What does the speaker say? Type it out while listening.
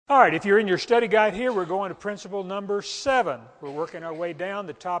All right, if you're in your study guide here, we're going to principle number 7. We're working our way down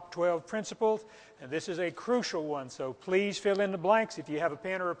the top 12 principles, and this is a crucial one, so please fill in the blanks. If you have a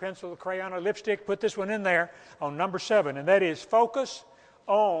pen or a pencil, a crayon or lipstick, put this one in there on number 7, and that is focus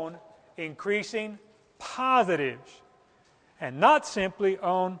on increasing positives and not simply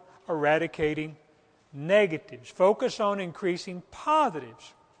on eradicating negatives. Focus on increasing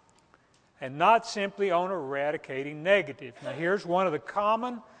positives and not simply on eradicating negatives. Now, here's one of the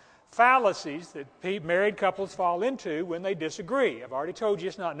common fallacies that married couples fall into when they disagree. I've already told you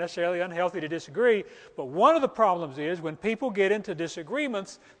it's not necessarily unhealthy to disagree, but one of the problems is when people get into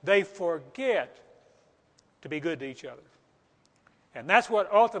disagreements, they forget to be good to each other. And that's what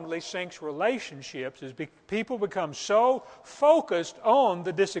ultimately sinks relationships, is people become so focused on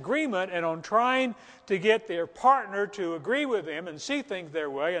the disagreement and on trying to get their partner to agree with them and see things their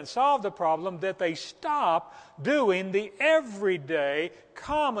way and solve the problem that they stop doing the everyday,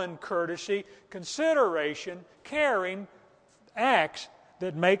 common courtesy, consideration, caring acts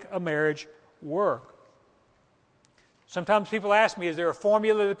that make a marriage work. Sometimes people ask me, is there a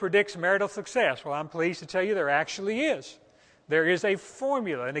formula that predicts marital success? Well, I'm pleased to tell you there actually is. There is a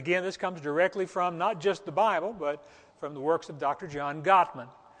formula, and again, this comes directly from not just the Bible, but from the works of Dr. John Gottman.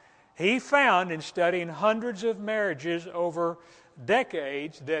 He found in studying hundreds of marriages over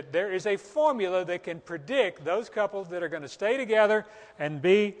decades that there is a formula that can predict those couples that are going to stay together and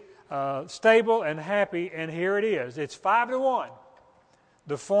be stable and happy, and here it is. It's 5-to-1.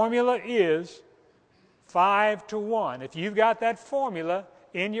 The formula is 5-to-1. If you've got that formula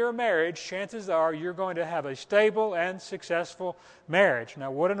in your marriage, chances are you're going to have a stable and successful marriage. Now,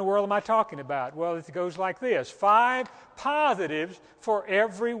 what in the world am I talking about? Well, it goes like this: 5 positives for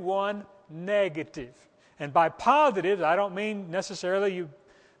every 1 negative. And by positives, I don't mean necessarily you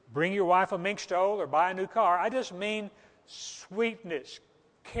bring your wife a mink stole or buy a new car. I just mean sweetness,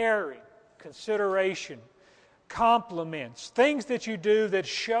 caring, consideration, compliments, things that you do that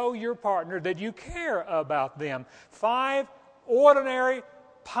show your partner that you care about them. 5 ordinary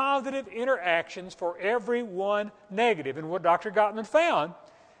positive interactions for every 1 negative. And what Dr. Gottman found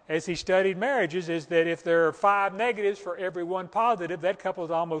as he studied marriages is that if there are 5 negatives for every 1 positive, that couple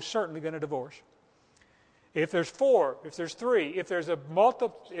is almost certainly going to divorce. If there's 4, if there's 3, if there's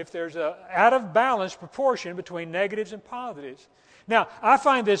a out of balance proportion between negatives and positives. Now, I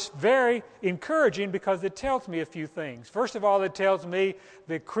find this very encouraging because it tells me a few things. First of all, it tells me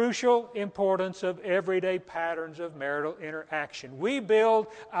the crucial importance of everyday patterns of marital interaction. We build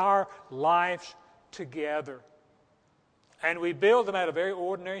our lives together. And we build them out of very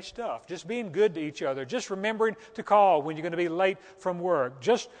ordinary stuff. Just being good to each other. Just remembering to call when you're going to be late from work.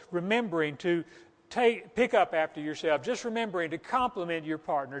 Just remembering to pick up after yourself. Just remembering to compliment your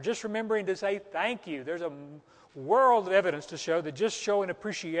partner. Just remembering to say thank you. There's a world of evidence to show that just showing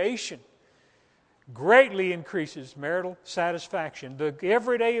appreciation greatly increases marital satisfaction.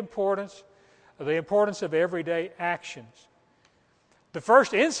 The importance of everyday actions. The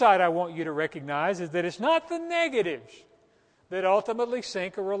first insight I want you to recognize is that it's not the negatives that ultimately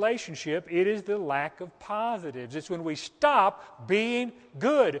sink a relationship. It is the lack of positives. It's when we stop being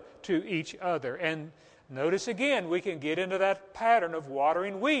good to each other. And notice again, we can get into that pattern of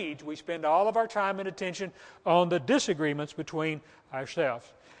watering weeds. We spend all of our time and attention on the disagreements between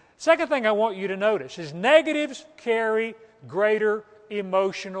ourselves. Second thing I want you to notice is negatives carry greater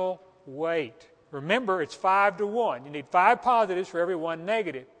emotional weight. Remember, it's 5-to-1. You need 5 positives for every 1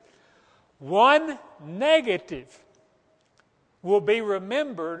 negative. 1 negative will be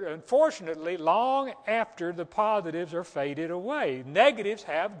remembered, unfortunately, long after the positives are faded away. Negatives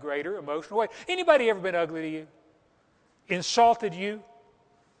have greater emotional weight. Anybody ever been ugly to you? Insulted you?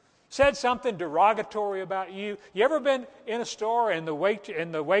 Said something derogatory about you? You ever been in a store and the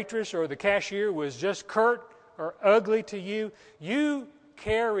waitress or the cashier was just curt or ugly to you? You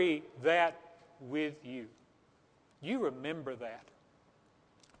carry that with you. You remember that.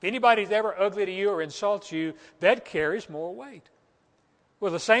 If anybody's ever ugly to you or insults you, that carries more weight.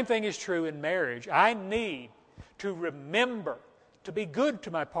 Well, the same thing is true in marriage. I need to remember to be good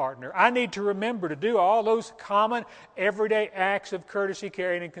to my partner. I need to remember to do all those common everyday acts of courtesy,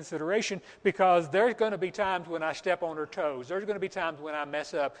 caring, and consideration, because there's going to be times when I step on her toes. There's going to be times when I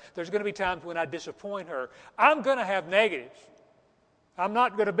mess up. There's going to be times when I disappoint her. I'm going to have negatives. I'm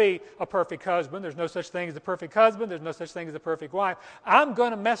not going to be a perfect husband. There's no such thing as a perfect husband. There's no such thing as a perfect wife. I'm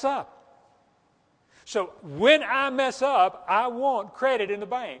going to mess up. So when I mess up, I want credit in the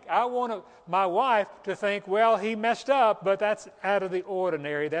bank. I want my wife to think, well, he messed up, but that's out of the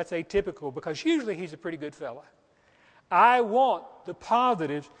ordinary. That's atypical, because usually he's a pretty good fella. I want the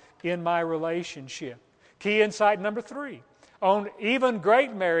positives in my relationship. Key insight number 3. Even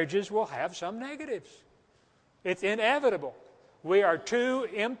great marriages will have some negatives. It's inevitable. We are two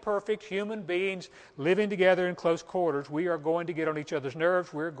imperfect human beings living together in close quarters. We are going to get on each other's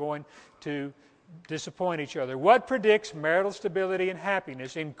nerves. We're going to disappoint each other. What predicts marital stability and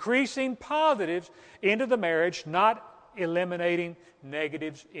happiness? Increasing positives into the marriage, not eliminating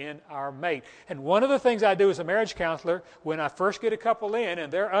negatives in our mate. And one of the things I do as a marriage counselor when I first get a couple in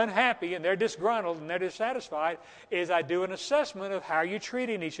and they're unhappy and they're disgruntled and they're dissatisfied is I do an assessment of how you're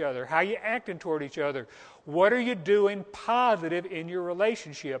treating each other, how you're acting toward each other. What are you doing positive in your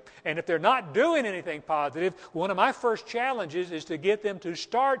relationship? And if they're not doing anything positive, one of my first challenges is to get them to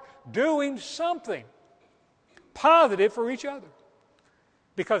start doing something positive for each other.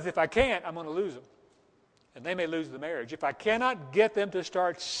 Because if I can't, I'm going to lose them. And they may lose the marriage. If I cannot get them to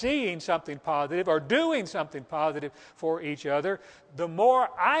start seeing something positive or doing something positive for each other, the more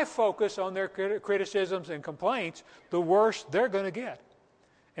I focus on their criticisms and complaints, the worse they're going to get.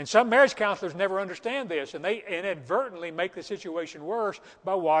 And some marriage counselors never understand this, and they inadvertently make the situation worse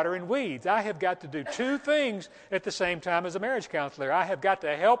by watering weeds. I have got to do two things at the same time as a marriage counselor. I have got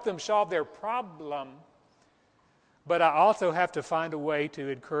to help them solve their problem, but I also have to find a way to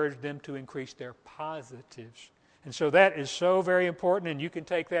encourage them to increase their positives. And so that is so very important, and you can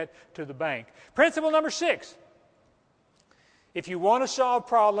take that to the bank. Principle number 6. If you want to solve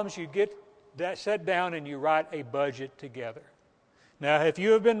problems, you get that set down and you write a budget together. Now, if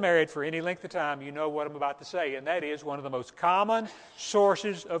you have been married for any length of time, you know what I'm about to say, and that is one of the most common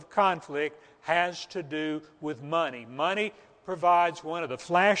sources of conflict has to do with money. Money provides one of the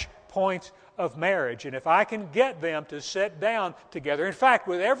flash points of marriage, and if I can get them to sit down together, in fact,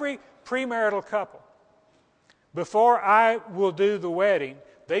 with every premarital couple, before I will do the wedding,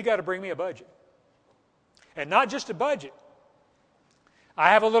 they got to bring me a budget. And not just a budget. I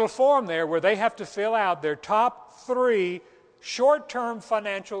have a little form there where they have to fill out their top 3 short-term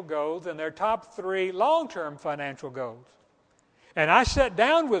financial goals and their top 3 long-term financial goals. And I sit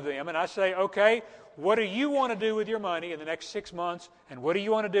down with them and I say, okay, what do you want to do with your money in the next 6 months? And what do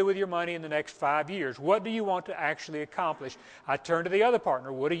you want to do with your money in the next 5 years? What do you want to actually accomplish? I turn to the other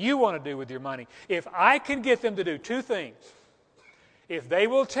partner. What do you want to do with your money? If I can get them to do 2 things, if they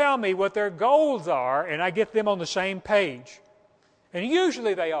will tell me what their goals are and I get them on the same page, and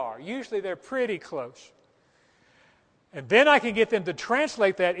usually they are. Usually they're pretty close. And then I can get them to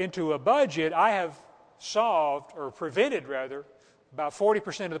translate that into a budget. I have solved, or prevented rather, about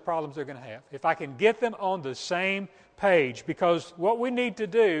 40% of the problems they're going to have. If I can get them on the same page, because what we need to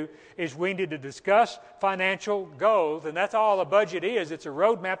do is we need to discuss financial goals, and that's all a budget is. It's a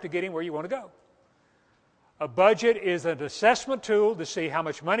roadmap to getting where you want to go. A budget is an assessment tool to see how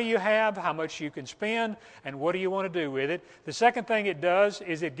much money you have, how much you can spend, and what do you want to do with it. The second thing it does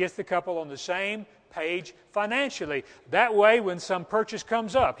is it gets the couple on the same page financially. That way, when some purchase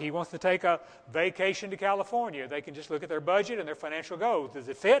comes up, he wants to take a vacation to California, they can just look at their budget and their financial goals. Does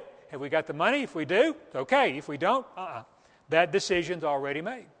it fit? Have we got the money? If we do, okay. If we don't, that decision's already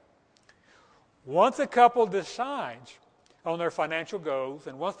made. Once a couple decides on their financial goals,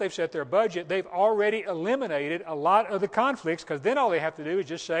 and once they've set their budget, they've already eliminated a lot of the conflicts, because then all they have to do is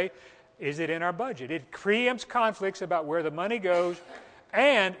just say, is it in our budget? It preempts conflicts about where the money goes,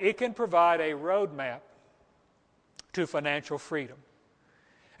 and it can provide a roadmap to financial freedom.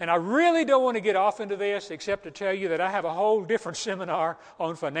 And I really don't want to get off into this except to tell you that I have a whole different seminar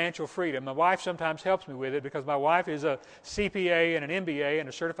on financial freedom. My wife sometimes helps me with it because my wife is a CPA and an MBA and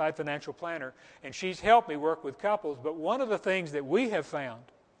a certified financial planner, and she's helped me work with couples. But one of the things that we have found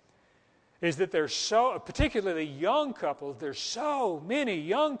is that there's particularly young couples, there's so many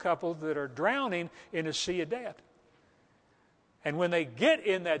young couples that are drowning in a sea of debt. And when they get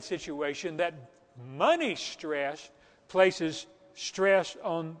in that situation, that money stress places stress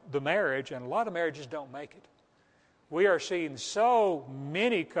on the marriage, and a lot of marriages don't make it. We are seeing so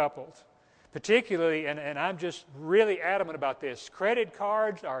many couples, particularly, and I'm just really adamant about this, credit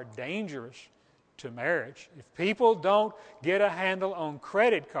cards are dangerous to marriage. If people don't get a handle on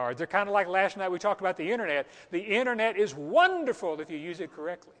credit cards, they're kind of like last night we talked about the internet. The internet is wonderful if you use it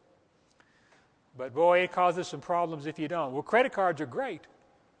correctly. But boy, it causes some problems if you don't. Well, credit cards are great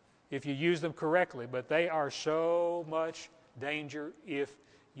if you use them correctly, but they are so much danger if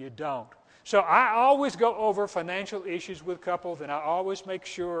you don't. So I always go over financial issues with couples, and I always make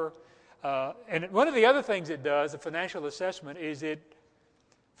sure, and one of the other things it does, the financial assessment, is it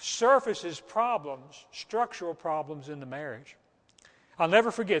surfaces problems, structural problems in the marriage. I'll never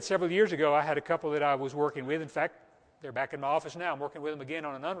forget, several years ago, I had a couple that I was working with. In fact, they're back in my office now. I'm working with them again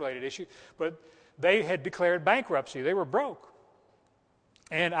on an unrelated issue, but they had declared bankruptcy. They were broke.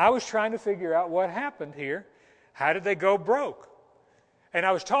 And I was trying to figure out what happened here. How did they go broke? And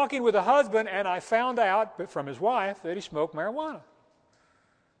I was talking with a husband, and I found out from his wife that he smoked marijuana.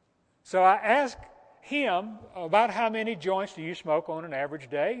 So I asked him, about how many joints do you smoke on an average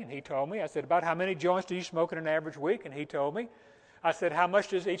day? And he told me. I said, about how many joints do you smoke in an average week? And he told me. I said, how much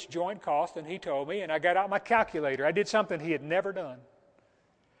does each joint cost? And he told me. And I got out my calculator. I did something he had never done.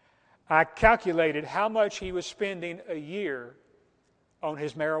 I calculated how much he was spending a year on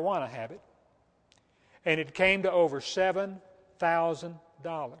his marijuana habit. And it came to over $7,000.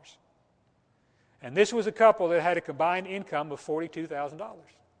 And this was a couple that had a combined income of $42,000.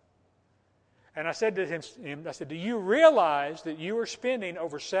 And I said to him, I said, do you realize that you are spending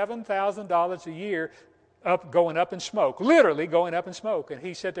over $7,000 a year going up in smoke, literally going up in smoke? And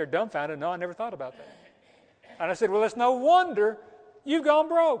he sat there dumbfounded, no, I never thought about that. And I said, well, it's no wonder you've gone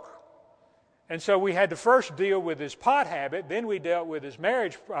broke. And so we had to first deal with his pot habit, then we dealt with his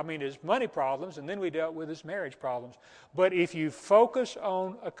his money problems, and then we dealt with his marriage problems. But if you focus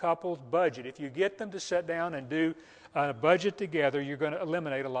on a couple's budget, if you get them to sit down and do a budget together, you're going to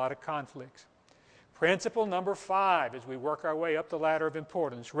eliminate a lot of conflicts. Principle number 5, as we work our way up the ladder of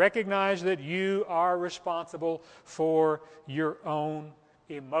importance, recognize that you are responsible for your own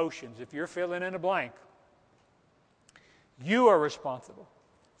emotions. If you're filling in a blank, you are responsible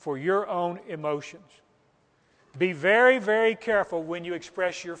for your own emotions. Be very, very careful when you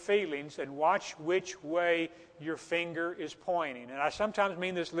express your feelings and watch which way your finger is pointing. And I sometimes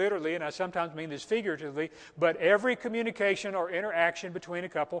mean this literally and I sometimes mean this figuratively, but every communication or interaction between a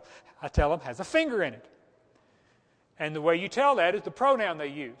couple, I tell them, has a finger in it. And the way you tell that is the pronoun they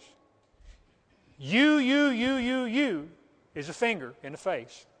use. You is a finger in the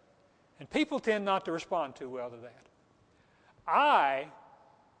face. And people tend not to respond too well to that.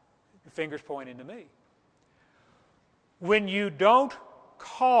 The finger's pointing to me. When you don't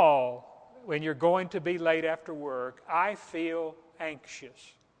call when you're going to be late after work, I feel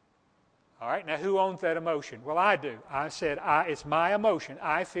anxious. All right, now who owns that emotion? Well, I do. I said, it's my emotion.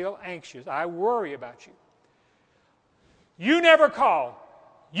 I feel anxious. I worry about you. You never call.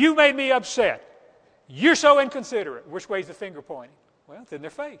 You made me upset. You're so inconsiderate. Which way's the finger pointing? Well, it's in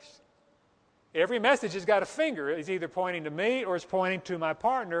their face. Every message has got a finger. It's either pointing to me or it's pointing to my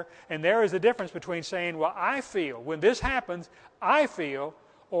partner. And there is a difference between saying, well, I feel. When this happens, I feel,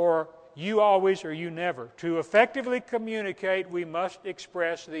 or you always or you never. To effectively communicate, we must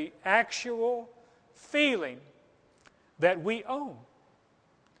express the actual feeling that we own.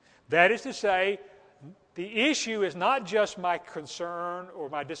 That is to say, the issue is not just my concern or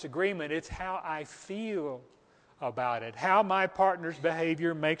my disagreement, it's how I feel about it, how my partner's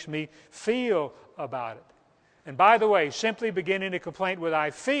behavior makes me feel about it. And by the way, simply beginning a complaint with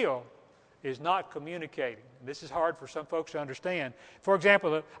I feel is not communicating. This is hard for some folks to understand. For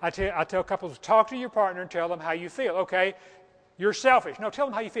example, I tell couples, talk to your partner and tell them how you feel. Okay, you're selfish. No, tell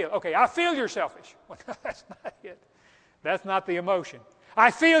them how you feel. Okay, I feel you're selfish. Well, that's not it. That's not the emotion. I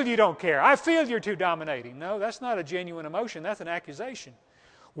feel you don't care. I feel you're too dominating. No, that's not a genuine emotion. That's an accusation.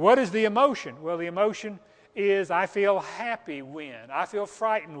 What is the emotion? Well, the emotion is I feel happy when, I feel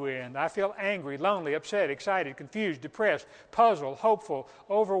frightened when, I feel angry, lonely, upset, excited, confused, depressed, puzzled, hopeful,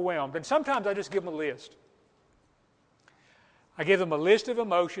 overwhelmed. And sometimes I just give them a list. I give them a list of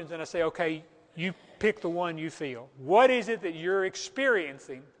emotions and I say, okay, you pick the one you feel. What is it that you're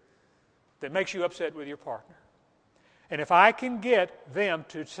experiencing that makes you upset with your partner? And if I can get them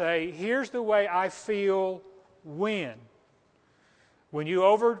to say, here's the way I feel when you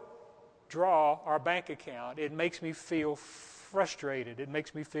overdraw our bank account, it makes me feel frustrated. It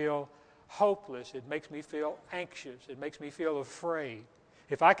makes me feel hopeless. It makes me feel anxious. It makes me feel afraid.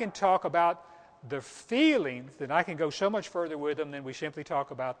 If I can talk about the feelings, then I can go so much further with them than we simply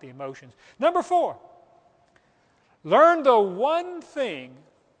talk about the emotions. Number 4, learn the one thing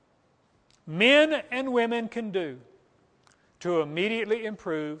men and women can do to immediately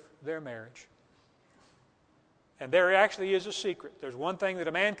improve their marriage. And there actually is a secret. There's one thing that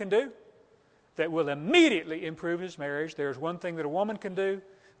a man can do that will immediately improve his marriage. There's one thing that a woman can do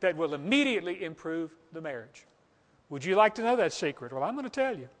that will immediately improve the marriage. Would you like to know that secret? Well, I'm going to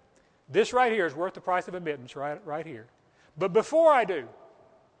tell you. This right here is worth the price of admittance, right here. But before I do,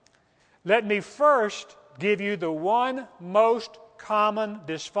 let me first give you the one most common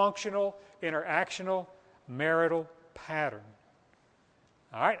dysfunctional, interactional, marital pattern.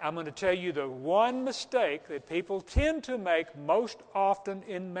 All right, I'm going to tell you the one mistake that people tend to make most often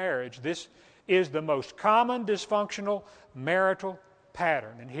in marriage. This is the most common dysfunctional marital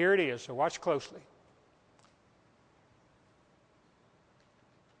pattern. And here it is, so watch closely.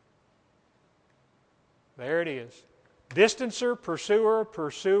 There it is. Distancer, pursuer,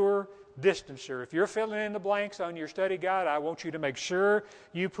 pursuer, distancer. If you're filling in the blanks on your study guide, I want you to make sure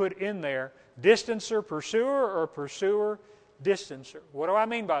you put in there distancer, pursuer, or pursuer, distancer. What do I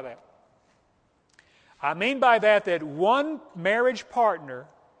mean by that? I mean by that one marriage partner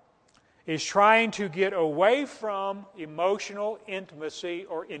is trying to get away from emotional intimacy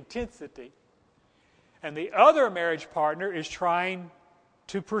or intensity, and the other marriage partner is trying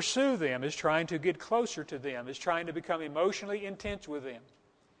to pursue them, is trying to get closer to them, is trying to become emotionally intense with them.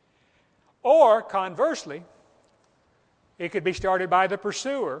 Or, conversely, it could be started by the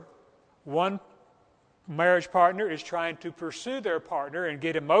pursuer. One marriage partner is trying to pursue their partner and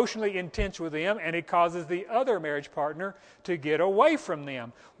get emotionally intense with them, and it causes the other marriage partner to get away from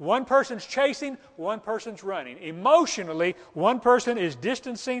them. One person's chasing, one person's running. Emotionally, one person is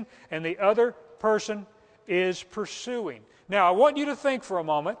distancing, and the other person is pursuing. Now, I want you to think for a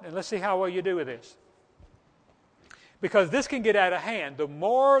moment, and let's see how well you do with this. Because this can get out of hand. The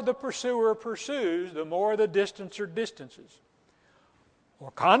more the pursuer pursues, the more the distancer distances.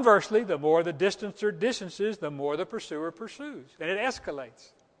 Or conversely, the more the distancer distances, the more the pursuer pursues. And it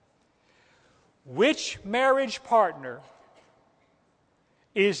escalates. Which marriage partner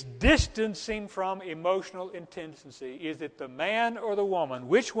is distancing from emotional intensity? Is it the man or the woman?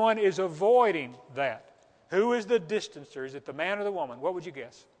 Which one is avoiding that? Who is the distancer? Is it the man or the woman? What would you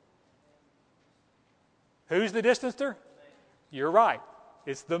guess? Who's the distancer? You're right.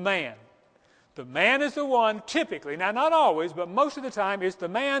 It's the man. The man is the one typically, now not always, but most of the time, it's the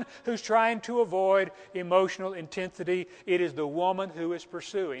man who's trying to avoid emotional intensity. It is the woman who is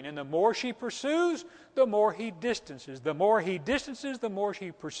pursuing. And the more she pursues, the more he distances. The more he distances, the more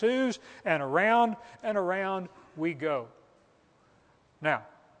she pursues, and around we go. Now,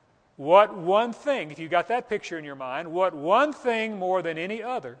 what one thing, if you got that picture in your mind, what one thing more than any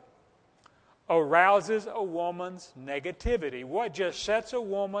other arouses a woman's negativity? What just sets a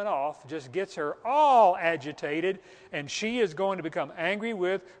woman off, just gets her all agitated, and she is going to become angry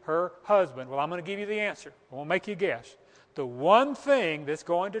with her husband? Well, I'm going to give you the answer. I won't make you guess. The one thing that's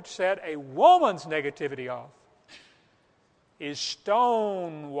going to set a woman's negativity off is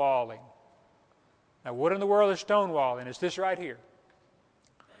stonewalling. Now, what in the world is stonewalling? It's this right here.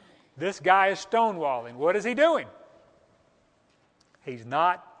 This guy is stonewalling. What is he doing? He's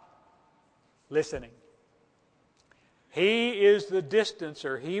not listening. He is the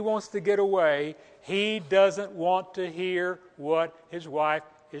distancer. He wants to get away. He doesn't want to hear what his wife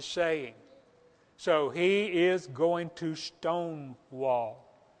is saying. So he is going to stonewall.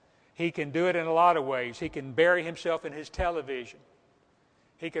 He can do it in a lot of ways. He can bury himself in his television.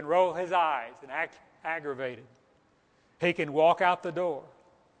 He can roll his eyes and act aggravated. He can walk out the door.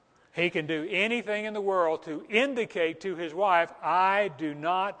 He can do anything in the world to indicate to his wife, I do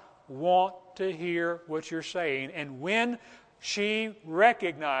not want to hear what you're saying. And when she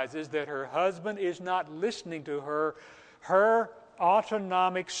recognizes that her husband is not listening to her, her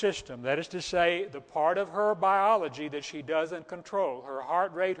autonomic system, that is to say, the part of her biology that she doesn't control, her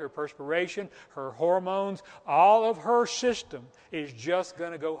heart rate, her perspiration, her hormones, all of her system is just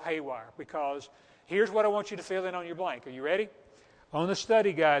going to go haywire. Because here's what I want you to fill in on your blank. Are you ready? On the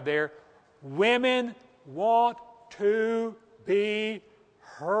study guide there, women want to be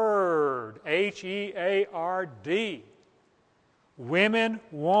heard. H-E-A-R-D. Women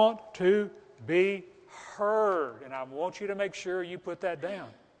want to be heard. And I want you to make sure you put that down.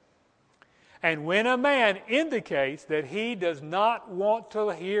 And when a man indicates that he does not want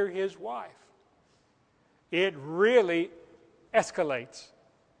to hear his wife, it really escalates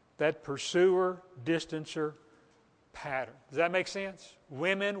that pursuer-distancer pattern. Does that make sense?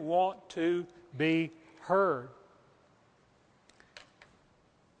 Women want to be heard.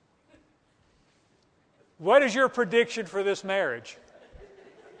 What is your prediction for this marriage?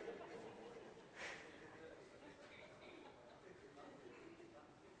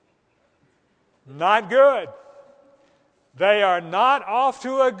 Not good. They are not off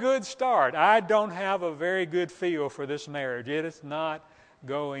to a good start. I don't have a very good feel for this marriage. It is not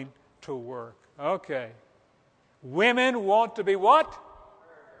going to work. Okay. Women want to be what?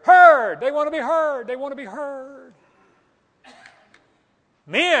 Heard. They want to be heard. They want to be heard.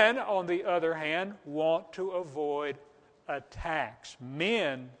 Men, on the other hand, want to avoid attacks.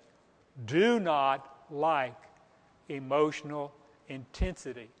 Men do not like emotional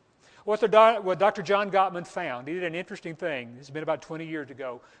intensity. What Dr. John Gottman found, he did an interesting thing. This has been about 20 years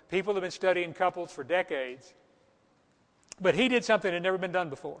ago. People have been studying couples for decades. But he did something that had never been done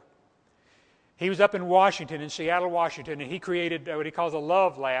before. He was up in Washington, in Seattle, Washington, and he created what he calls a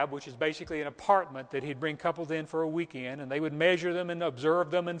love lab, which is basically an apartment that he'd bring couples in for a weekend, and they would measure them and observe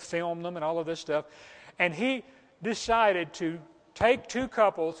them and film them and all of this stuff. And he decided to take two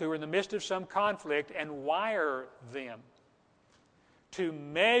couples who are in the midst of some conflict and wire them to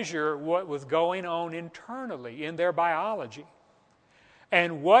measure what was going on internally in their biology.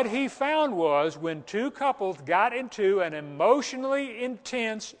 And what he found was when two couples got into an emotionally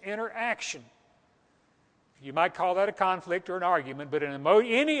intense interaction, you might call that a conflict or an argument, but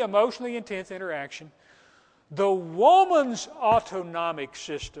any emotionally intense interaction, the woman's autonomic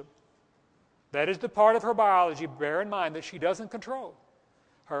system, that is the part of her biology, bear in mind, that she doesn't control.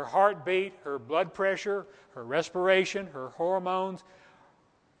 Her heartbeat, her blood pressure, her respiration, her hormones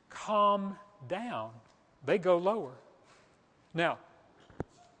calm down. They go lower. Now,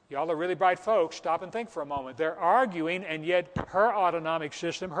 y'all are really bright folks. Stop and think for a moment. They're arguing, and yet her autonomic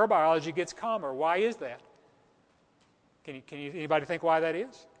system, her biology gets calmer. Why is that? Anybody think why that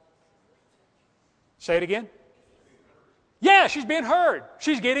is? Say it again. Yeah, she's being heard.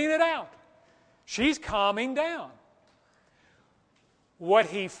 She's getting it out. She's calming down. What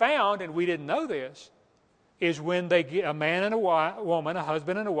he found, and we didn't know this, is when they get a man and a woman, a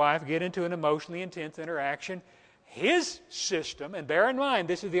husband and a wife, get into an emotionally intense interaction, his system, and bear in mind,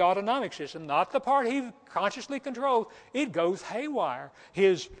 this is the autonomic system, not the part he consciously controls, it goes haywire.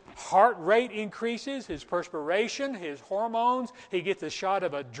 His heart rate increases, his perspiration, his hormones, he gets a shot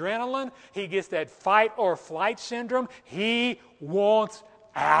of adrenaline, he gets that fight or flight syndrome. He wants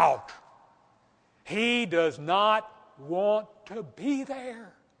out. He does not want to be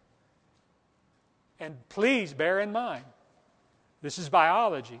there. And please bear in mind, this is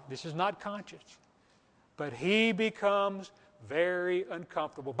biology, this is not conscious. But he becomes very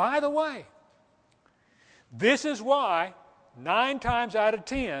uncomfortable. By the way, this is why 9 times out of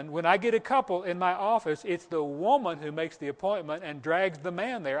 10, when I get a couple in my office, it's the woman who makes the appointment and drags the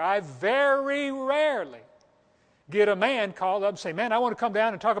man there. I very rarely get a man called up and say, man, I want to come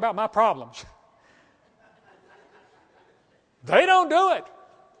down and talk about my problems. They don't do it.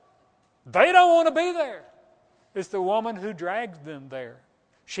 They don't want to be there. It's the woman who drags them there.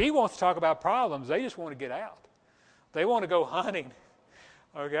 She wants to talk about problems. They just want to get out. They want to go hunting.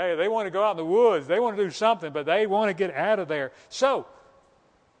 Okay? They want to go out in the woods. They want to do something, but they want to get out of there. So,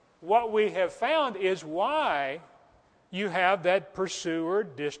 what we have found is why you have that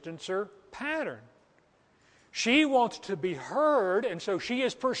pursuer-distancer pattern. She wants to be heard, and so she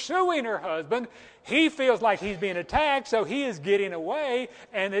is pursuing her husband. He feels like he's being attacked, so he is getting away,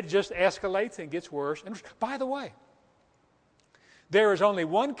 and it just escalates and gets worse. And by the way, there is only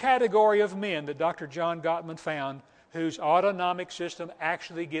one category of men that Dr. John Gottman found whose autonomic system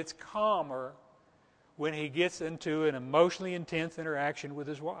actually gets calmer when he gets into an emotionally intense interaction with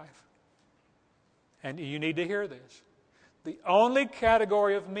his wife. And you need to hear this. The only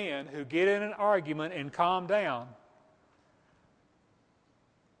category of men who get in an argument and calm down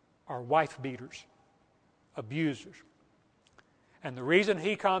are wife beaters, abusers. And the reason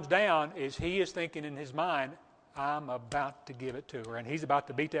he calms down is he is thinking in his mind, I'm about to give it to her, and he's about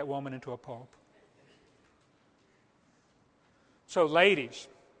to beat that woman into a pulp. So, ladies,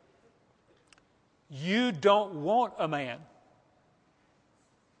 you don't want a man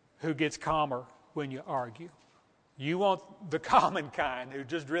who gets calmer when you argue. You want the common kind who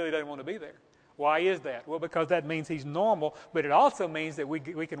just really doesn't want to be there. Why is that? Well, because that means he's normal, but it also means that we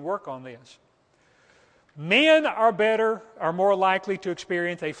can work on this. Men are more likely to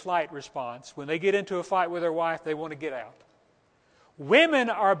experience a flight response. When they get into a fight with their wife, they want to get out. Women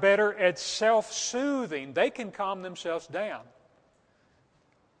are better at self-soothing. They can calm themselves down.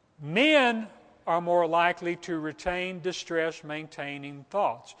 Men are more likely to retain distress-maintaining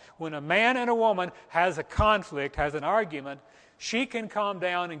thoughts. When a man and a woman has a conflict, has an argument, she can calm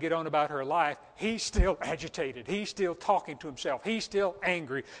down and get on about her life. He's still agitated. He's still talking to himself. He's still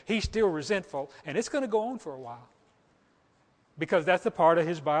angry. He's still resentful. And it's going to go on for a while because that's a part of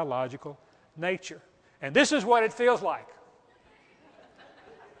his biological nature. And this is what it feels like.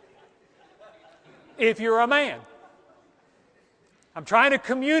 If you're a man. I'm trying to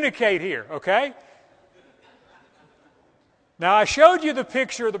communicate here, okay? Now, I showed you the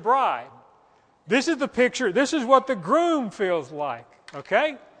picture of the bride. This is the picture. This is what the groom feels like,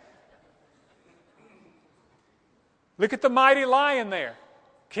 okay? Look at the mighty lion there,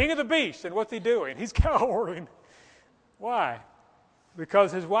 king of the beasts, and what's he doing? He's cowering. Why?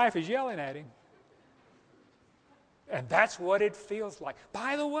 Because his wife is yelling at him. And that's what it feels like.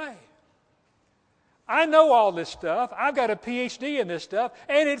 By the way, I know all this stuff. I've got a PhD in this stuff,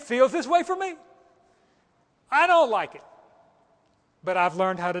 and it feels this way for me. I don't like it. But I've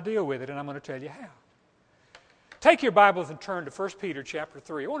learned how to deal with it, and I'm going to tell you how. Take your Bibles and turn to 1 Peter chapter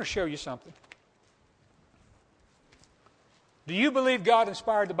 3. I want to show you something. Do you believe God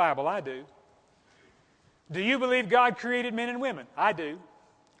inspired the Bible? I do. Do you believe God created men and women? I do.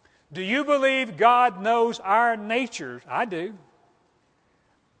 Do you believe God knows our natures? I do.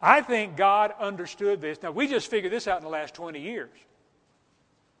 I think God understood this. Now, we just figured this out in the last 20 years.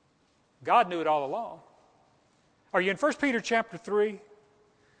 God knew it all along. Are you in 1 Peter chapter 3?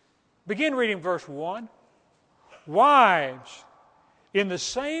 Begin reading verse 1. Wives, in the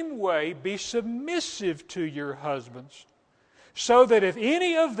same way, be submissive to your husbands, so that if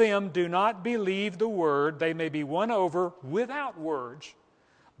any of them do not believe the word, they may be won over without words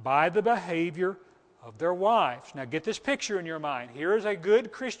by the behavior of their wives. Now get this picture in your mind. Here is a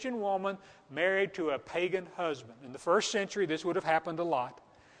good Christian woman married to a pagan husband. In the first century, this would have happened a lot.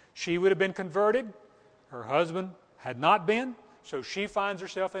 She would have been converted. Her husband had not been, so she finds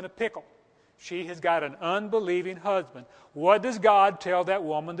herself in a pickle. She has got an unbelieving husband. What does God tell that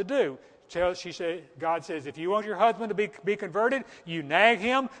woman to do? God says, if you want your husband to be converted, you nag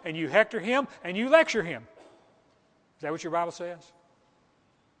him, and you hector him, and you lecture him. Is that what your Bible says?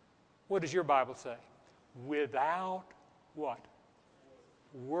 What does your Bible say? Without what?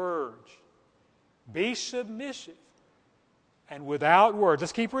 Words. Be submissive and without words.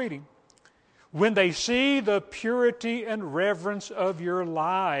 Let's keep reading. When they see the purity and reverence of your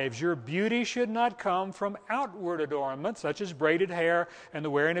lives, your beauty should not come from outward adornment, such as braided hair and the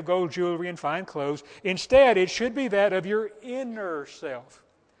wearing of gold jewelry and fine clothes. Instead, it should be that of your inner self,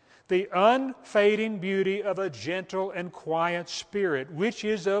 the unfading beauty of a gentle and quiet spirit, which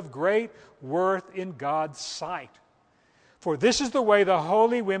is of great worth in God's sight. For this is the way the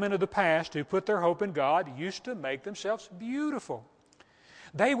holy women of the past who put their hope in God used to make themselves beautiful.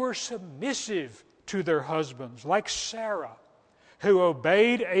 They were submissive to their husbands, like Sarah, who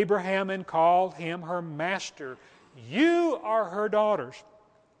obeyed Abraham and called him her master. You are her daughters,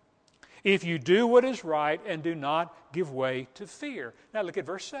 if you do what is right and do not give way to fear. Now look at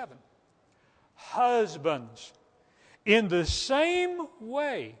verse 7. Husbands, in the same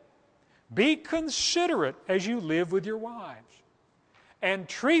way, be considerate as you live with your wives, and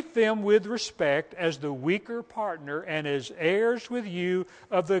treat them with respect as the weaker partner and as heirs with you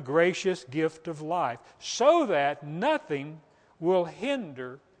of the gracious gift of life, so that nothing will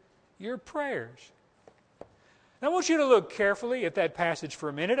hinder your prayers. Now, I want you to look carefully at that passage for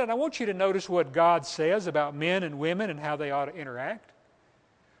a minute, and I want you to notice what God says about men and women and how they ought to interact.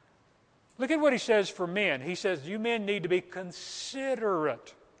 Look at what he says for men. He says, you men need to be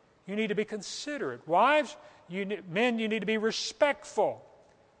considerate. You need to be considerate. Wives, men, you need to be respectful.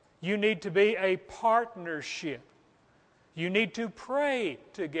 You need to be a partnership. You need to pray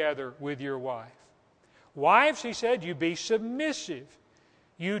together with your wife. Wives, he said, you be submissive.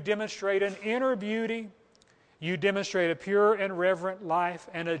 You demonstrate an inner beauty. You demonstrate a pure and reverent life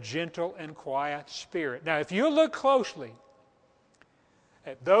and a gentle and quiet spirit. Now, if you look closely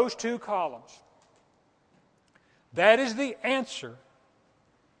at those two columns, that is the answer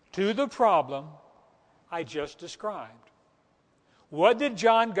to the problem I just described. What did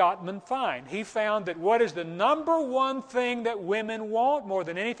John Gottman find? He found that what is the number one thing that women want more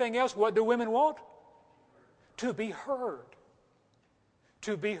than anything else? What do women want? To be heard.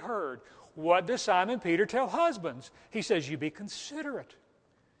 To be heard. What does Simon Peter tell husbands? He says, you be considerate.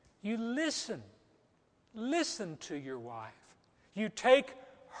 You listen. Listen to your wife. You take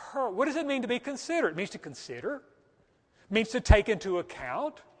her. What does it mean to be considerate? It means to consider. It means to take into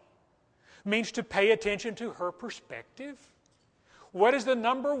account. It means to pay attention to her perspective. What is the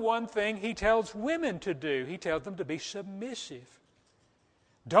number one thing he tells women to do? He tells them to be submissive.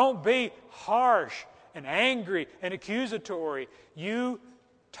 Don't be harsh and angry and accusatory. You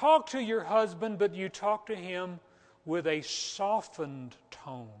talk to your husband, but you talk to him with a softened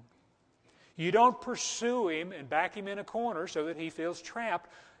tone. You don't pursue him and back him in a corner so that he feels trapped.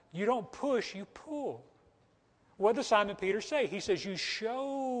 You don't push, you pull. What does Simon Peter say? He says, you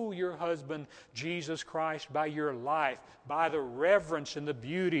show your husband Jesus Christ by your life, by the reverence and the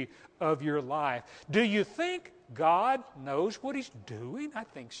beauty of your life. Do you think God knows what He's doing? I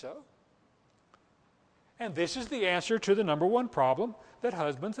think so. And this is the answer to the number one problem that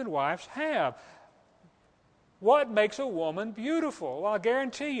husbands and wives have. What makes a woman beautiful? Well, I'll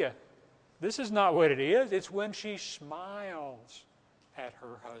guarantee you, this is not what it is. It's when she smiles at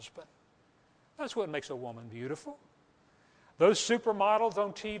her husband. That's what makes a woman beautiful. Those supermodels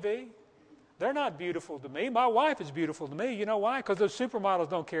on TV, they're not beautiful to me. My wife is beautiful to me. You know why? Because those supermodels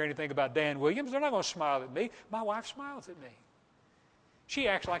don't care anything about Dan Williams. They're not going to smile at me. My wife smiles at me. She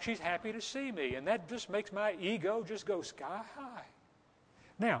acts like she's happy to see me, and that just makes my ego just go sky high.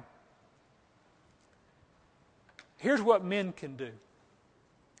 Now, here's what men can do.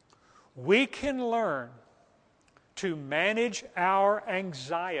 We can learn to manage our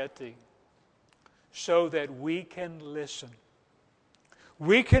anxiety so that we can listen.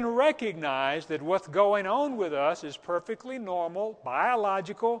 We can recognize that what's going on with us is perfectly normal,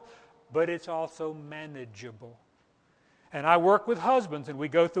 biological, but it's also manageable. And I work with husbands, and we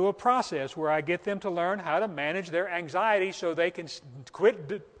go through a process where I get them to learn how to manage their anxiety so they can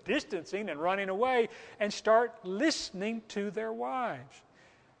quit distancing and running away and start listening to their wives.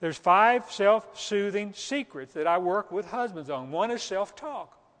 There's 5 self-soothing secrets that I work with husbands on. One is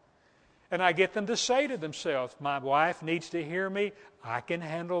self-talk. And I get them to say to themselves, my wife needs to hear me. I can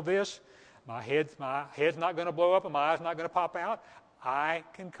handle this. My head's not going to blow up and my eyes not going to pop out. I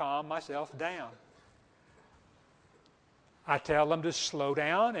can calm myself down. I tell them to slow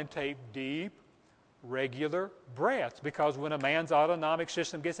down and take deep, regular breaths, because when a man's autonomic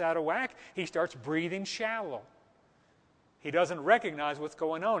system gets out of whack, he starts breathing shallow. He doesn't recognize what's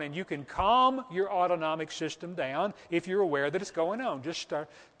going on, and you can calm your autonomic system down if you're aware that it's going on. Just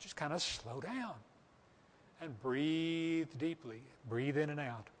kind of slow down and breathe deeply. Breathe in and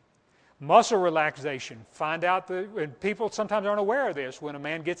out. Muscle relaxation. Find out and people sometimes aren't aware of this. When a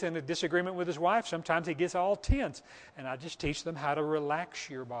man gets in a disagreement with his wife, sometimes he gets all tense. And I just teach them how to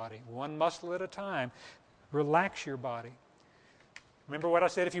relax your body. One muscle at a time. Relax your body. Remember what I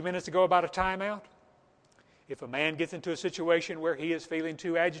said a few minutes ago about a timeout? If a man gets into a situation where he is feeling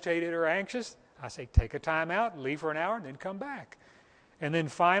too agitated or anxious, I say take a timeout, leave for an hour, and then come back. And then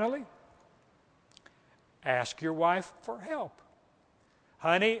finally, ask your wife for help.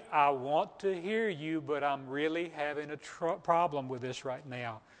 Honey, I want to hear you, but I'm really having a problem with this right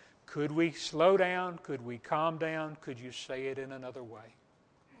now. Could we slow down? Could we calm down? Could you say it in another way?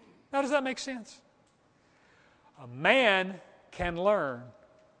 Now, does that make sense? A man can learn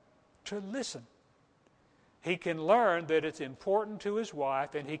to listen. He can learn that it's important to his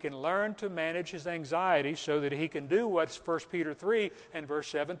wife, and he can learn to manage his anxiety so that he can do what 1 Peter 3 and verse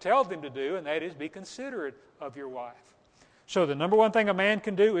 7 tells him to do, and that is be considerate of your wife. So the number one thing a man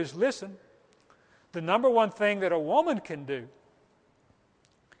can do is listen. The number one thing that a woman can do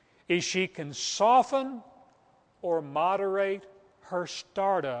is she can soften or moderate her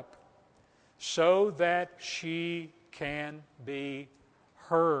startup so that she can be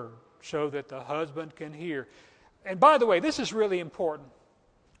heard, so that the husband can hear. And by the way, this is really important.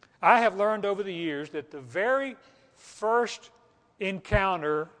 I have learned over the years that the very first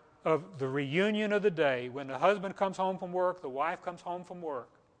encounter of the reunion of the day, when the husband comes home from work, the wife comes home from work,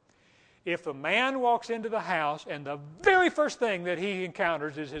 if a man walks into the house and the very first thing that he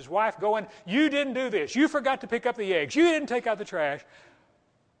encounters is his wife going, you didn't do this, you forgot to pick up the eggs, you didn't take out the trash,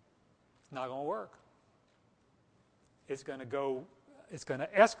 it's not going to work. It's going to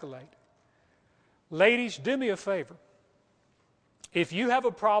escalate. Ladies, do me a favor. If you have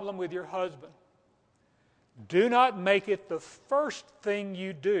a problem with your husband, do not make it the first thing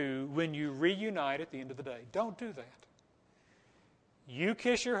you do when you reunite at the end of the day. Don't do that. You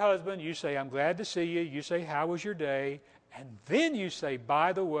kiss your husband, you say, I'm glad to see you, you say, how was your day? And then you say,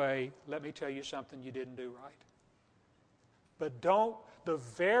 by the way, let me tell you something you didn't do right. But the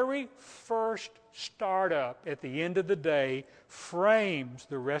very first startup at the end of the day frames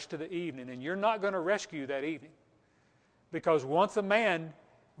the rest of the evening, and you're not going to rescue that evening. Because once a man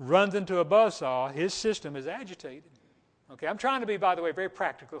runs into a buzzsaw, his system is agitated. Okay, I'm trying to be, by the way, very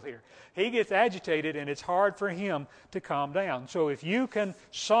practical here. He gets agitated, and it's hard for him to calm down. So if you can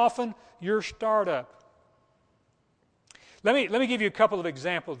soften your startup. Let me give you a couple of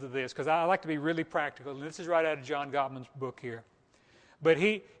examples of this, because I like to be really practical. And this is right out of John Gottman's book here. But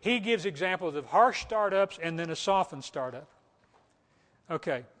he gives examples of harsh startups and then a softened startup.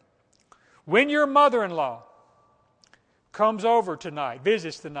 Okay. When your mother-in-law comes over tonight,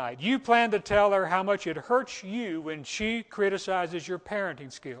 visits tonight, you plan to tell her how much it hurts you when she criticizes your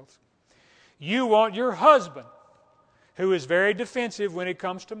parenting skills. You want your husband, who is very defensive when it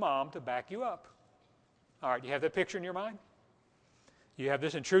comes to mom, to back you up. All right, you have that picture in your mind? You have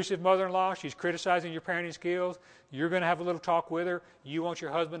this intrusive mother-in-law. She's criticizing your parenting skills. You're going to have a little talk with her. You want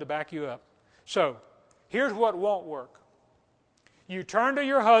your husband to back you up. So, here's what won't work. You turn to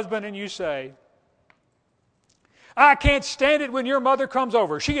your husband and you say, I can't stand it when your mother comes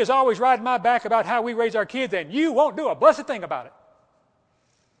over. She is always riding my back about how we raise our kids, and you won't do a blessed thing about it.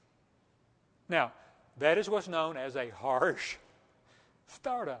 Now, that is what's known as a harsh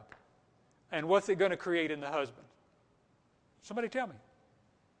startup. And what's it going to create in the husband? Somebody tell me.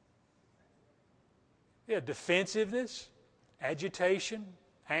 Yeah, defensiveness, agitation,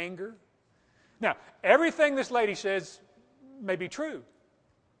 anger. Now, everything this lady says may be true,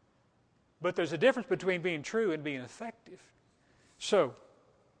 but there's a difference between being true and being effective. So,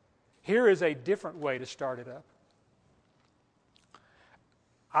 here is a different way to start it up.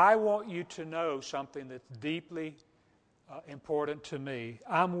 I want you to know something that's deeply important to me.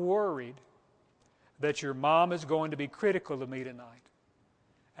 I'm worried that your mom is going to be critical of me tonight,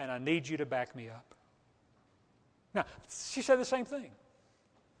 and I need you to back me up. Now, she said the same thing,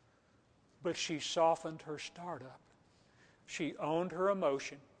 but she softened her startup. She owned her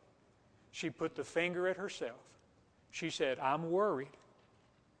emotion. She put the finger at herself. She said, I'm worried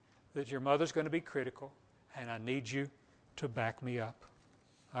that your mother's going to be critical, and I need you to back me up.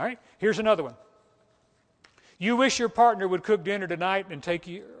 All right? Here's another one. You wish your partner would cook dinner tonight and take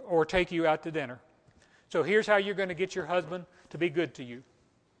you out to dinner. So here's how you're going to get your husband to be good to you.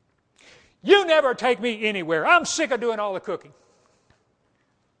 You never take me anywhere. I'm sick of doing all the cooking.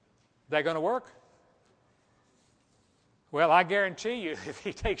 Is that going to work? Well, I guarantee you, if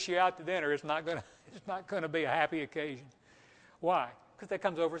he takes you out to dinner, it's not going to be a happy occasion. Why? Because that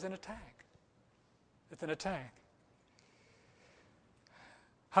comes over as an attack. It's an attack.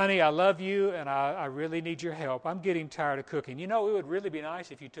 Honey, I love you, and I really need your help. I'm getting tired of cooking. You know, it would really be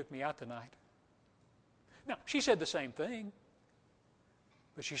nice if you took me out tonight. Now, she said the same thing,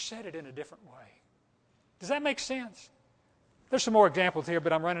 but she said it in a different way. Does that make sense? There's some more examples here,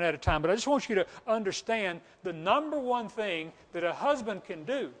 but I'm running out of time. But I just want you to understand the number one thing that a husband can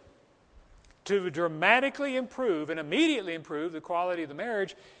do to dramatically improve and immediately improve the quality of the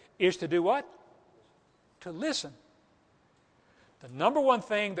marriage is to do what? To listen. The number one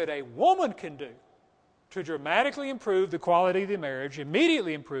thing that a woman can do to dramatically improve the quality of the marriage,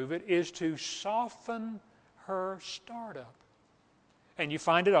 immediately improve it, is to soften her startup. And you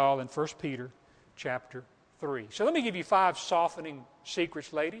find it all in 1 Peter chapter 3. So let me give you 5 softening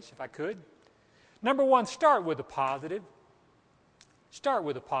secrets, ladies, if I could. Number 1, start with a positive. Start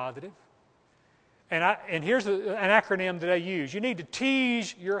with a positive. And here's an acronym that I use. You need to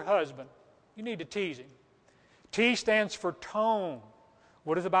tease your husband. You need to tease him. T stands for tone.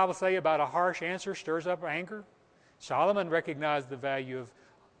 What does the Bible say about a harsh answer stirs up anger? Solomon recognized the value of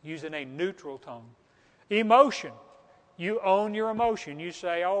using a neutral tone. Emotion. You own your emotion. You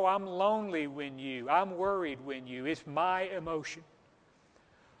say, oh, I'm lonely when you. I'm worried when you. It's my emotion.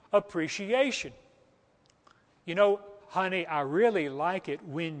 Appreciation. You know, honey, I really like it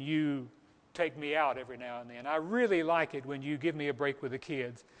when you take me out every now and then. I really like it when you give me a break with the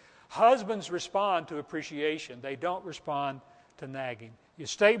kids. Husbands respond to appreciation. They don't respond to nagging. Your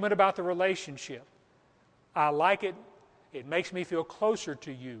statement about the relationship. I like it. It makes me feel closer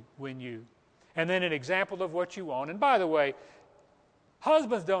to you when you. And then an example of what you want. And by the way,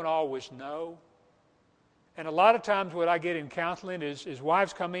 husbands don't always know. And a lot of times what I get in counseling is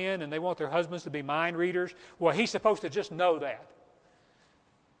wives come in and they want their husbands to be mind readers. Well, he's supposed to just know that.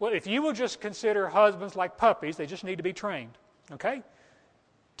 Well, if you will just consider husbands like puppies, they just need to be trained. Okay?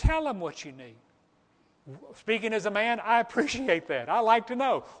 Tell them what you need. Speaking as a man, I appreciate that. I like to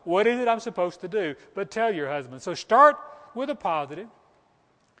know. What is it I'm supposed to do? But tell your husband. So start with a positive.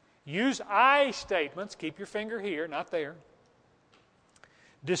 Use I statements. Keep your finger here, not there.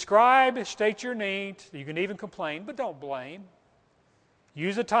 Describe, state your needs. You can even complain, but don't blame.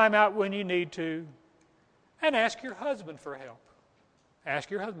 Use a timeout when you need to. And ask your husband for help.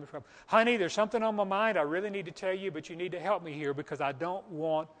 Ask your husband for help. Honey, there's something on my mind I really need to tell you, but you need to help me here because I don't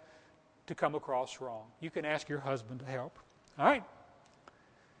want to come across wrong. You can ask your husband to help. All right?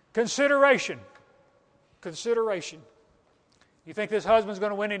 Consideration. Consideration. You think this husband's going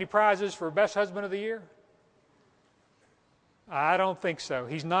to win any prizes for Best Husband of the Year? I don't think so.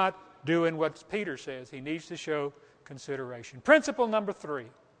 He's not doing what Peter says. He needs to show consideration. Principle number 3.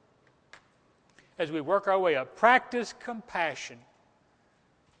 As we work our way up, practice compassion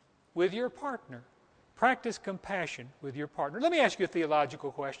with your partner. Practice compassion with your partner. Let me ask you a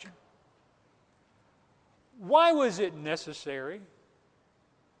theological question. Why was it necessary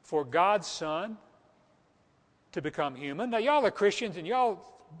for God's Son to become human? Now, y'all are Christians and y'all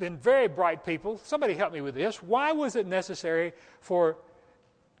been very bright people. Somebody help me with this. Why was it necessary for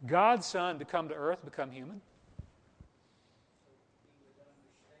God's Son to come to earth and become human?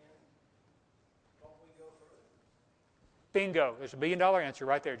 Bingo. There's a $1 billion answer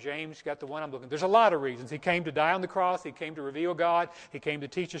right there. James got the one I'm looking. There's a lot of reasons. He came to die on the cross. He came to reveal God. He came to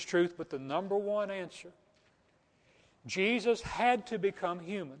teach us truth. But the number one answer, Jesus had to become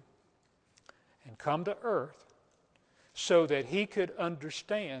human and come to earth so that he could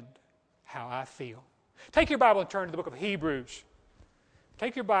understand how I feel. Take your Bible and turn to the book of Hebrews.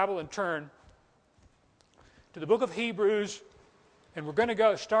 Take your Bible and turn to the book of Hebrews, and we're going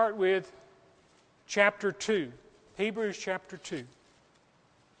to start with chapter 2. Hebrews chapter 2.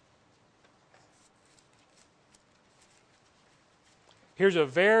 Here's a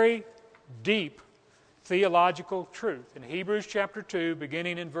very deep theological truth. In Hebrews chapter 2,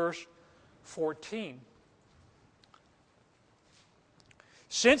 beginning in verse 14.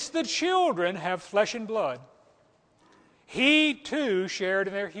 Since the children have flesh and blood, he too shared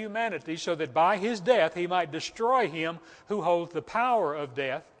in their humanity, so that by his death he might destroy him who holds the power of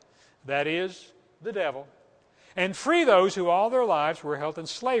death, that is, the devil, and free those who all their lives were held in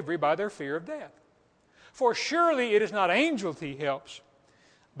slavery by their fear of death. For surely it is not angels he helps,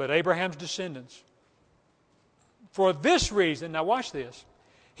 but Abraham's descendants. For this reason, now watch this,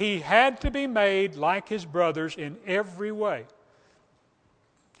 he had to be made like his brothers in every way,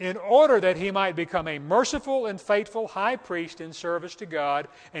 in order that he might become a merciful and faithful high priest in service to God,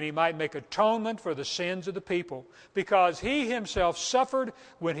 and he might make atonement for the sins of the people. Because he himself suffered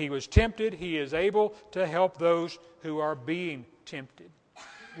when he was tempted, he is able to help those who are being tempted.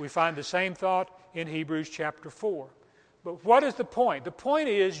 We find the same thought in Hebrews chapter 4. But what is the point? The point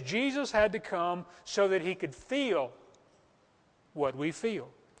is Jesus had to come so that he could feel what we feel.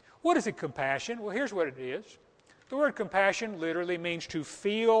 What is it, compassion? Well, here's what it is. The word compassion literally means to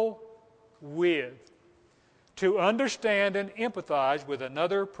feel with, to understand and empathize with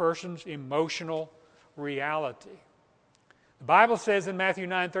another person's emotional reality. The Bible says in Matthew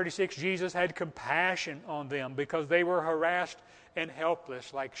 9:36, Jesus had compassion on them because they were harassed and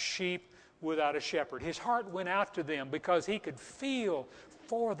helpless like sheep without a shepherd. His heart went out to them because he could feel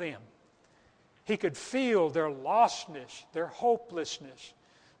for them. He could feel their lostness, their hopelessness,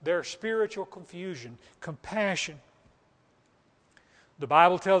 their spiritual confusion, compassion. The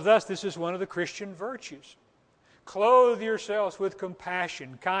Bible tells us this is one of the Christian virtues. Clothe yourselves with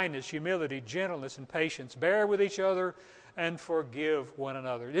compassion, kindness, humility, gentleness, and patience. Bear with each other and forgive one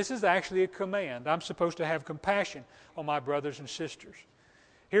another. This is actually a command. I'm supposed to have compassion on my brothers and sisters.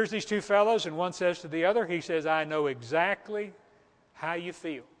 Here's these two fellows, and one says to the other, he says, I know exactly how you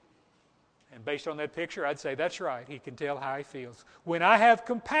feel. And based on that picture, I'd say that's right. He can tell how he feels. When I have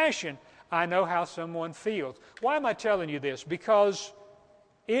compassion, I know how someone feels. Why am I telling you this? Because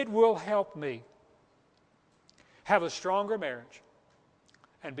it will help me have a stronger marriage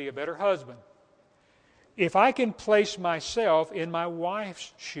and be a better husband if I can place myself in my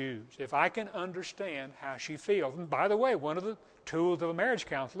wife's shoes, if I can understand how she feels. And by the way, one of the tools of a marriage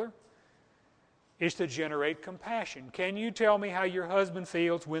counselor is to generate compassion. Can you tell me how your husband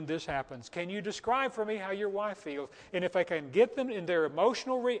feels when this happens? Can you describe for me how your wife feels? And if I can get them in their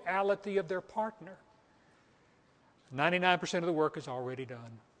emotional reality of their partner, 99% of the work is already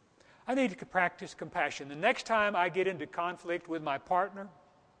done. I need to practice compassion. The next time I get into conflict with my partner,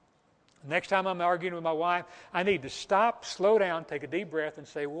 next time I'm arguing with my wife, I need to stop, slow down, take a deep breath, and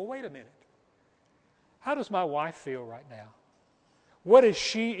say, well, wait a minute. How does my wife feel right now? What is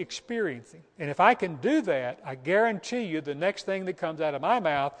she experiencing? And if I can do that, I guarantee you the next thing that comes out of my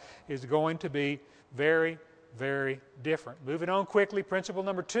mouth is going to be very, very different. Moving on quickly, principle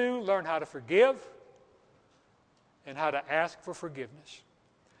number 2, learn how to forgive and how to ask for forgiveness.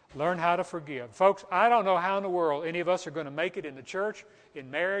 Learn how to forgive. Folks, I don't know how in the world any of us are going to make it in the church, in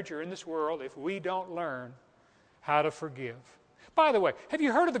marriage, or in this world if we don't learn how to forgive. By the way, have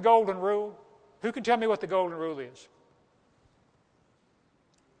you heard of the Golden Rule? Who can tell me what the Golden Rule is?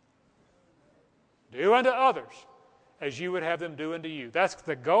 Do unto others as you would have them do unto you. That's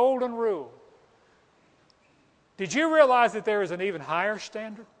the Golden Rule. Did you realize that there is an even higher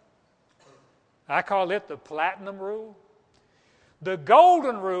standard? I call it the Platinum Rule. The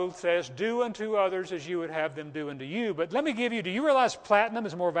Golden Rule says, do unto others as you would have them do unto you. But let me give you, do you realize platinum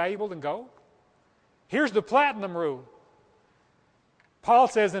is more valuable than gold? Here's the Platinum Rule. Paul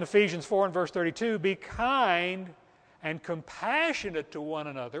says in Ephesians 4 and verse 32, be kind and compassionate to one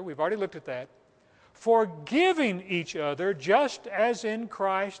another. We've already looked at that. Forgiving each other just as in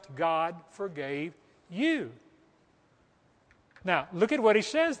Christ God forgave you. Now, look at what he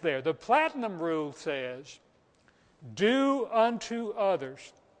says there. The Platinum Rule says, do unto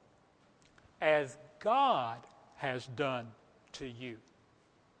others as God has done to you.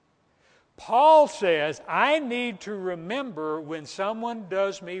 Paul says, I need to remember when someone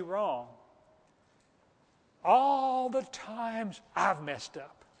does me wrong, all the times I've messed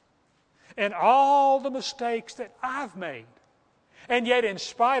up and all the mistakes that I've made. And yet, in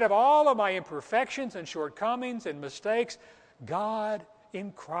spite of all of my imperfections and shortcomings and mistakes, God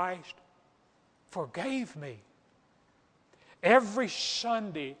in Christ forgave me. Every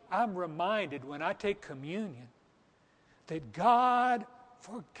Sunday, I'm reminded when I take communion that God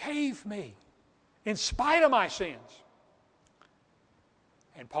forgave me in spite of my sins.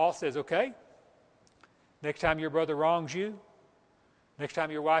 And Paul says, okay, next time your brother wrongs you, next time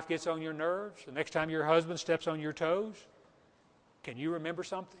your wife gets on your nerves, the next time your husband steps on your toes, can you remember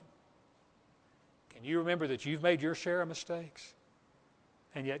something? Can you remember that you've made your share of mistakes?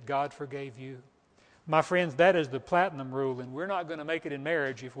 And yet God forgave you. My friends, that is the platinum rule, and we're not going to make it in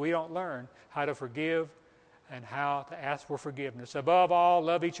marriage if we don't learn how to forgive and how to ask for forgiveness. Above all,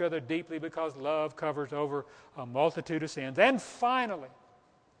 love each other deeply, because love covers over a multitude of sins. And finally,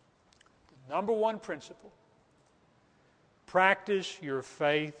 the number one principle: practice your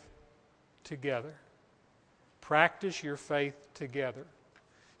faith together. Practice your faith together.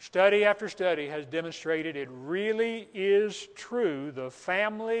 Study after study has demonstrated it really is true. The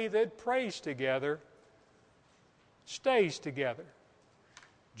family that prays together stays together.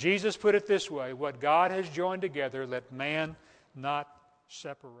 Jesus put it this way: what God has joined together, let man not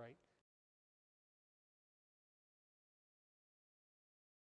separate.